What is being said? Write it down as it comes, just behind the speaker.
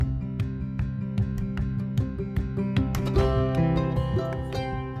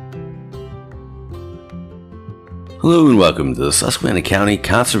Hello and welcome to the Susquehanna County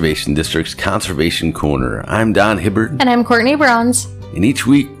Conservation District's Conservation Corner. I'm Don Hibbert. And I'm Courtney Bronze. And each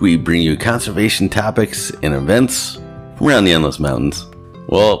week we bring you conservation topics and events from around the Endless Mountains.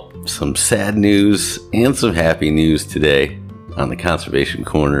 Well, some sad news and some happy news today on the Conservation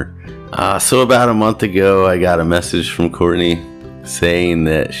Corner. So about a month ago I got a message from Courtney saying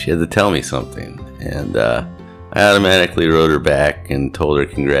that she had to tell me something. And I automatically wrote her back and told her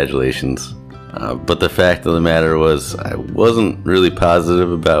congratulations. But the fact of the matter was, I wasn't really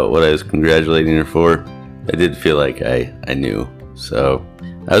positive about what I was congratulating her for. I did feel like I knew. So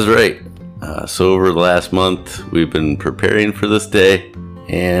I was right. So over the last month, we've been preparing for this day.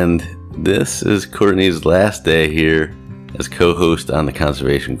 And this is Courtney's last day here as co-host on the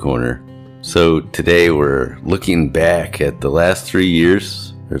Conservation Corner. So today we're looking back at the last 3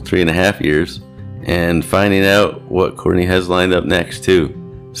 years, or 3.5 years, and finding out what Courtney has lined up next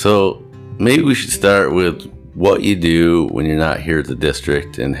too. So maybe we should start with what you do when you're not here at the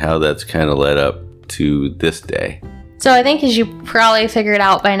district and how that's kind of led up to this day. So I think as you probably figured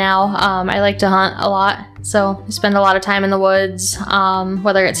out by now, I like to hunt a lot. So I spend a lot of time in the woods,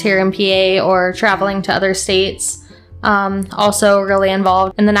 whether it's here in PA or traveling to other states. Also really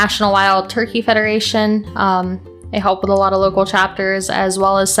involved in the National Wild Turkey Federation. I help with a lot of local chapters as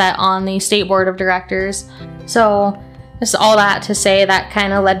well as sit on the state board of directors. So just all that to say that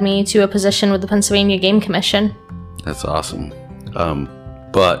kind of led me to a position with the Pennsylvania Game Commission. That's awesome.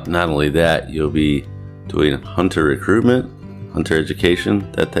 But not only that, you'll be doing hunter recruitment, hunter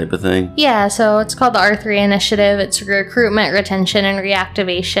education, that type of thing? Yeah, so it's called the R3 Initiative. It's recruitment, retention, and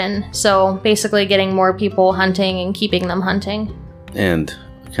reactivation. So basically getting more people hunting and keeping them hunting. And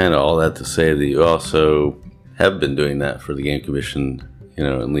kind of all that to say that you also have been doing that for the Game Commission,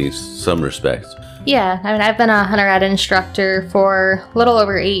 in least some respects. Yeah, I mean, I've been a hunter ed instructor for a little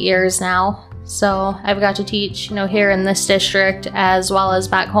over 8 years now. So I've got to teach, here in this district as well as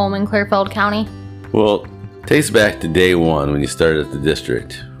back home in Clearfield County. Well, take us back to day one when you started at the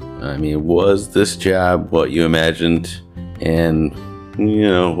district. I mean, was this job what you imagined? And,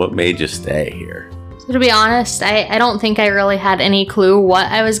 what made you stay here? So to be honest, I don't think I really had any clue what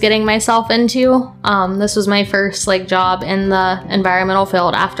I was getting myself into. This was my first job in the environmental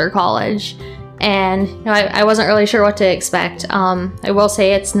field after college. And I wasn't really sure what to expect. I will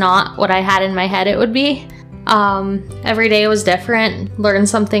say it's not what I had in my head it would be. Every day was different, learned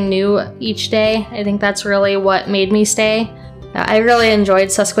something new each day. I think that's really what made me stay. I really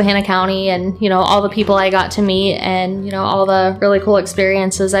enjoyed Susquehanna County and, all the people I got to meet and, all the really cool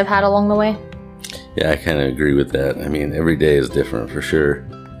experiences I've had along the way. Yeah, I kind of agree with that. I mean, every day is different for sure.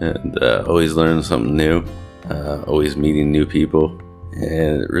 And always learning something new, always meeting new people.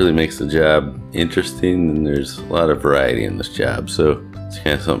 And it really makes the job interesting, and there's a lot of variety in this job, so it's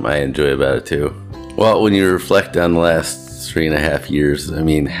kind of something I enjoy about it too. Well, when you reflect on the last 3.5 years, I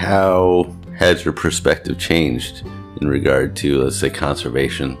mean, how has your perspective changed in regard to, let's say,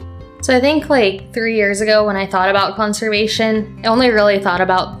 conservation? So I think 3 years ago when I thought about conservation, I only really thought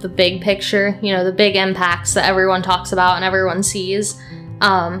about the big picture, the big impacts that everyone talks about and everyone sees.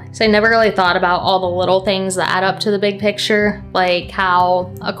 So I never really thought about all the little things that add up to the big picture, like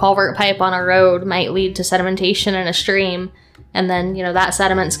how a culvert pipe on a road might lead to sedimentation in a stream, and then, that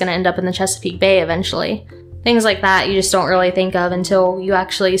sediment's going to end up in the Chesapeake Bay eventually. Things like that you just don't really think of until you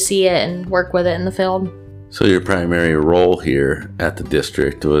actually see it and work with it in the field. So your primary role here at the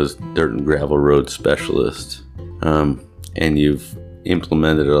district was dirt and gravel road specialist, and you've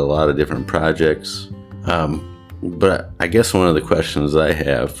implemented a lot of different projects. But I guess one of the questions I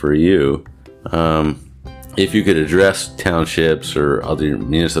have for you, if you could address townships or other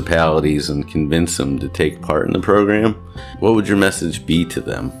municipalities and convince them to take part in the program, what would your message be to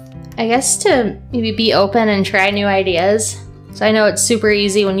them? I guess to maybe be open and try new ideas. So I know it's super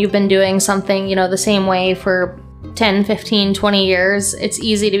easy when you've been doing something, the same way for 10, 15, 20 years. It's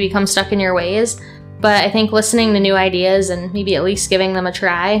easy to become stuck in your ways. But I think listening to new ideas and maybe at least giving them a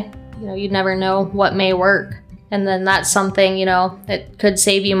try, you'd never know what may work. And then that's something, that could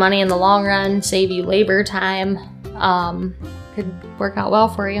save you money in the long run, save you labor time, could work out well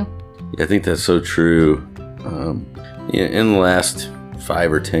for you. Yeah, I think that's so true. In the last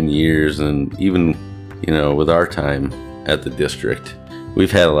 5 or 10 years, and even, with our time at the district,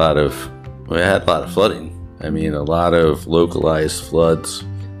 we've had a lot of flooding. I mean, a lot of localized floods,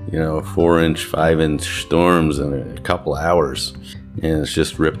 4-inch, 5-inch storms in a couple hours. And it's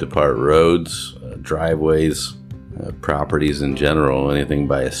just ripped apart roads, driveways, properties in general, anything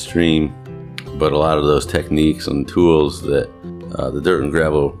by a stream. But a lot of those techniques and tools that the Dirt and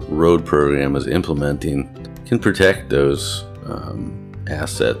Gravel Road Program is implementing can protect those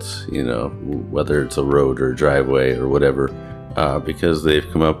assets, whether it's a road or a driveway or whatever, because they've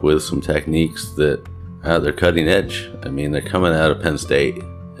come up with some techniques that they're cutting edge. I mean, they're coming out of Penn State,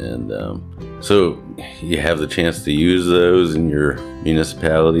 and so you have the chance to use those in your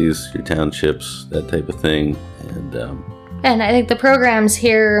municipalities, your townships, that type of thing. And I think the program's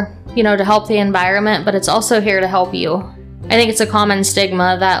here, to help the environment, but it's also here to help you. I think it's a common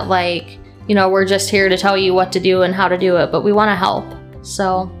stigma that, we're just here to tell you what to do and how to do it, but we want to help.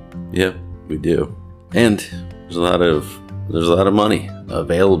 So. Yeah, we do. And there's a lot of money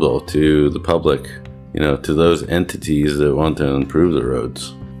available to the public, to those entities that want to improve the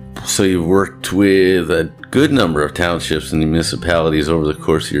roads. So you've worked with a good number of townships and municipalities over the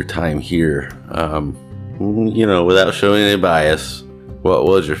course of your time here. Without showing any bias, what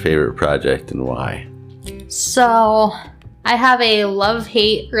was your favorite project and why? So I have a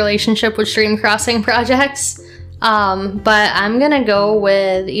love-hate relationship with stream crossing projects, but I'm going to go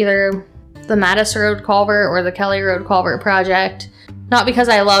with either the Mattis Road Culvert or the Kelly Road Culvert project. Not because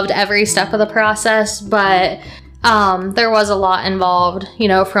I loved every step of the process, but there was a lot involved,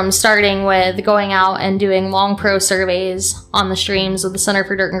 from starting with going out and doing long pro surveys on the streams with the Center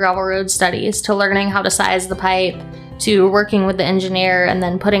for Dirt and Gravel Road Studies, to learning how to size the pipe, to working with the engineer and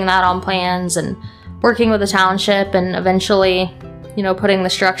then putting that on plans, and working with the township, and eventually, putting the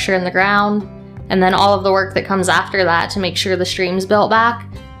structure in the ground, and then all of the work that comes after that to make sure the stream's built back.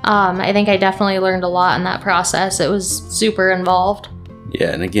 I think I definitely learned a lot in that process. It was super involved.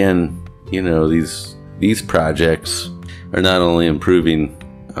 Yeah, and again, these projects are not only improving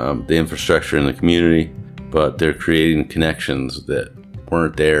the infrastructure in the community, but they're creating connections that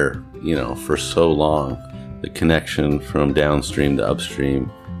weren't there, for so long. The connection from downstream to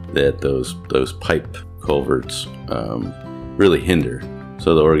upstream that those pipe culverts really hinder.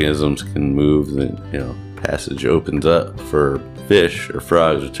 So the organisms can move, and passage opens up for fish or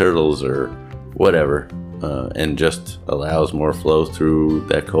frogs or turtles or whatever, and just allows more flow through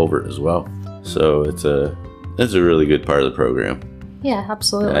that culvert as well. So it's a really good part of the program. Yeah,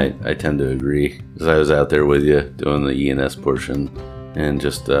 absolutely. I tend to agree, because I was out there with you doing the E&S portion and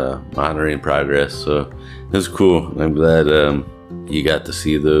just monitoring progress. So it was cool. I'm glad you got to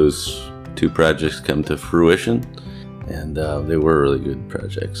see those two projects come to fruition, and they were really good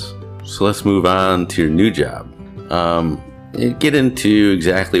projects. So let's move on to your new job. Get into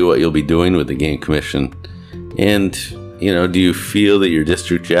exactly what you'll be doing with the Game Commission. And do you feel that your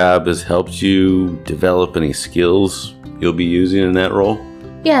district job has helped you develop any skills you'll be using in that role?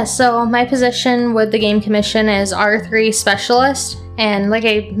 Yeah, so my position with the Game Commission is R3 Specialist, and like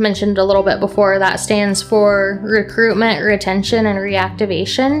I mentioned a little bit before, that stands for Recruitment, Retention, and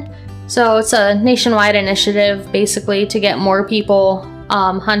Reactivation. So it's a nationwide initiative basically to get more people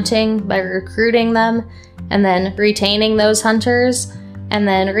hunting by recruiting them, and then retaining those hunters, and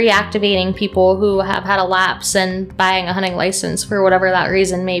then reactivating people who have had a lapse and buying a hunting license for whatever that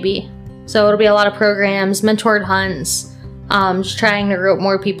reason may be. So it'll be a lot of programs, mentored hunts, just trying to rope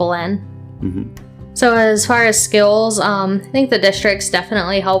more people in. Mm-hmm. So as far as skills, I think the district's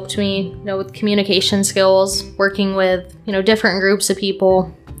definitely helped me, with communication skills, working with, different groups of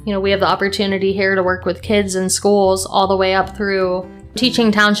people. We have the opportunity here to work with kids in schools all the way up through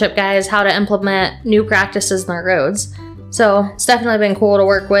teaching township guys how to implement new practices in their roads. So it's definitely been cool to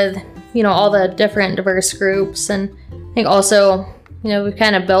work with, all the different diverse groups. And I think also, we've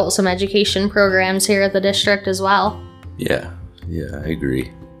kind of built some education programs here at the district as well. Yeah, I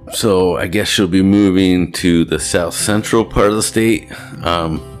agree. So I guess you'll be moving to the south central part of the state,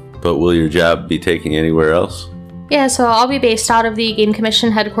 but will your job be taking you anywhere else? Yeah, so I'll be based out of the Game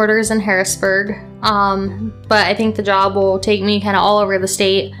Commission headquarters in Harrisburg, but I think the job will take me kind of all over the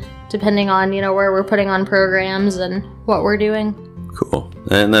state, depending on, where we're putting on programs and what we're doing. Cool.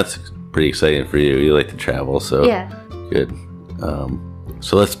 And that's pretty exciting for you. You like to travel, so yeah. Good.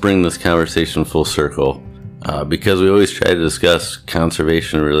 So let's bring this conversation full circle, because we always try to discuss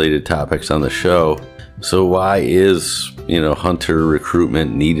conservation-related topics on the show. So why is, hunter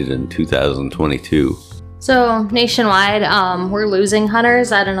recruitment needed in 2022? So nationwide, we're losing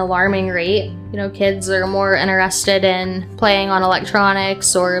hunters at an alarming rate. Kids are more interested in playing on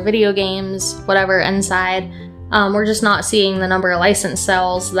electronics or video games, whatever, inside. We're just not seeing the number of license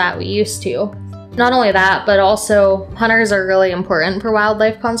sales that we used to. Not only that, but also hunters are really important for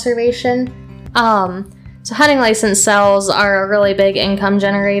wildlife conservation. So hunting license sales are a really big income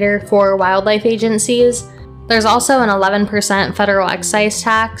generator for wildlife agencies. There's also an 11% federal excise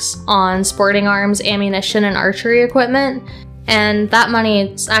tax on sporting arms, ammunition, and archery equipment. And that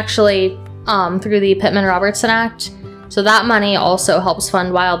money is actually through the Pittman-Robertson Act. So that money also helps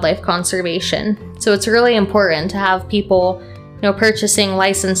fund wildlife conservation. So it's really important to have people purchasing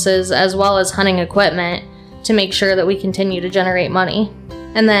licenses as well as hunting equipment to make sure that we continue to generate money.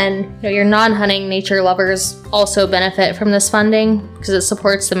 And then your non-hunting nature lovers also benefit from this funding because it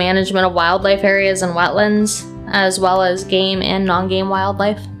supports the management of wildlife areas and wetlands, as well as game and non-game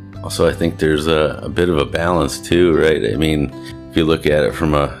wildlife. Also, I think there's a bit of a balance too, right? I mean, if you look at it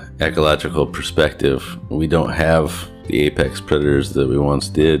from a ecological perspective, we don't have the apex predators that we once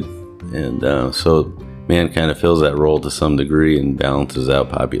did. And so man kind of fills that role to some degree and balances out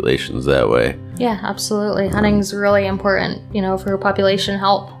populations that way. Yeah, absolutely. Hunting's really important, for population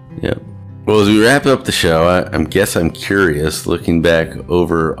health. Yeah. Well, as we wrap up the show, I'm curious, looking back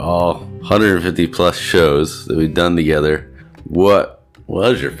over all 150 plus shows that we've done together, what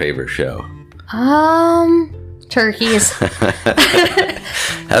was your favorite show? Turkeys.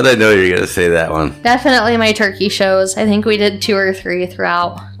 How did I know you were going to say that one? Definitely my turkey shows. I think we did 2 or 3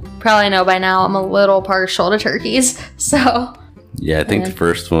 throughout. Probably know by now I'm a little partial to turkeys, so. Yeah, I think the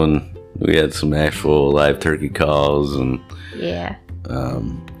first one, we had some actual live turkey calls and yeah,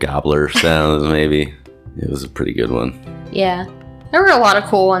 gobbler sounds maybe. It was a pretty good one. Yeah. There were a lot of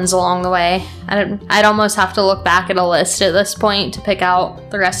cool ones along the way. I'd almost have to look back at a list at this point to pick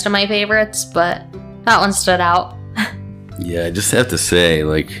out the rest of my favorites, but that one stood out. Yeah, I just have to say,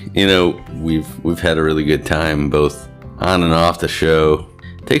 we've had a really good time both on and off the show.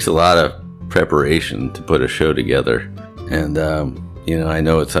 It takes a lot of preparation to put a show together. And, I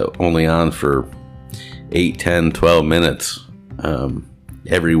know it's only on for 8, 10, 12 minutes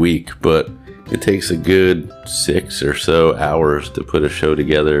every week, but it takes a good 6 or so hours to put a show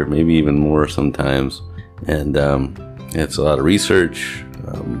together, maybe even more sometimes. And it's a lot of research,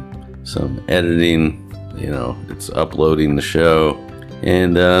 some editing, it's uploading the show.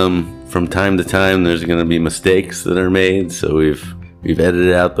 And from time to time, there's going to be mistakes that are made. So we've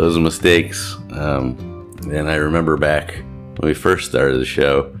edited out those mistakes. And I remember back when we first started the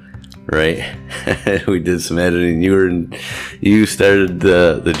show, right? We did some editing. You started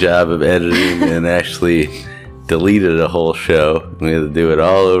the job of editing and actually deleted a whole show. We had to do it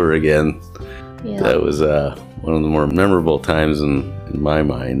all over again. Yeah. That was one of the more memorable times in my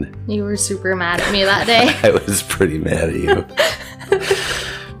mind. You were super mad at me that day. I was pretty mad at you.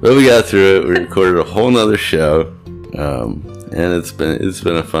 But we got through it. We recorded a whole nother show. And it's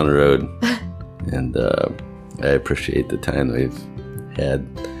been a fun road. And I appreciate the time that we've had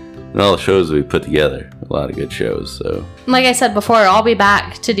and all the shows that we put together. A lot of good shows. So, like I said before, I'll be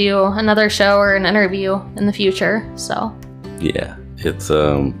back to do another show or an interview in the future. So yeah, it's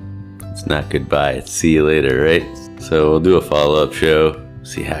not goodbye. It's see you later, right? So we'll do a follow-up show,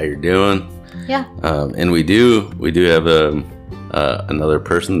 see how you're doing. Yeah. And we do have another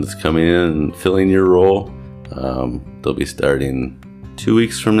person that's coming in and filling your role. They'll be starting 2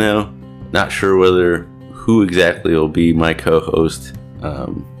 weeks from now. Not sure who exactly will be my co-host.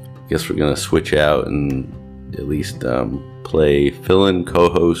 Guess we're gonna switch out and at least play fill-in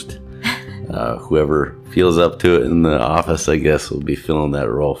co-host. Whoever feels up to it in the office, I guess, will be filling that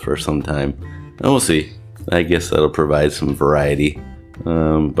role for some time. And we'll see. I guess that'll provide some variety.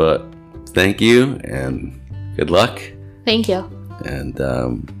 But thank you and good luck. Thank you. And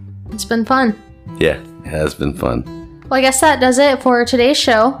it's been fun. Yeah, it has been fun. Well, I guess that does it for today's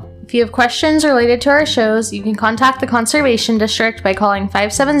show. If you have questions related to our shows, you can contact the Conservation District by calling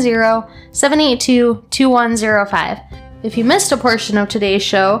 570-782-2105. If you missed a portion of today's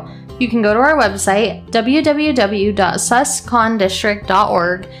show, you can go to our website,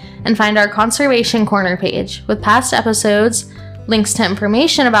 www.suscondistrict.org, and find our Conservation Corner page with past episodes, links to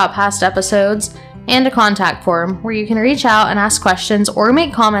information about past episodes, and a contact form where you can reach out and ask questions or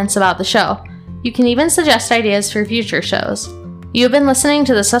make comments about the show. You can even suggest ideas for future shows. You have been listening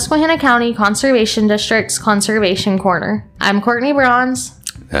to the Susquehanna County Conservation District's Conservation Corner. I'm Courtney Bronze.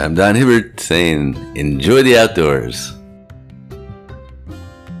 I'm Don Hibbert saying, enjoy the outdoors.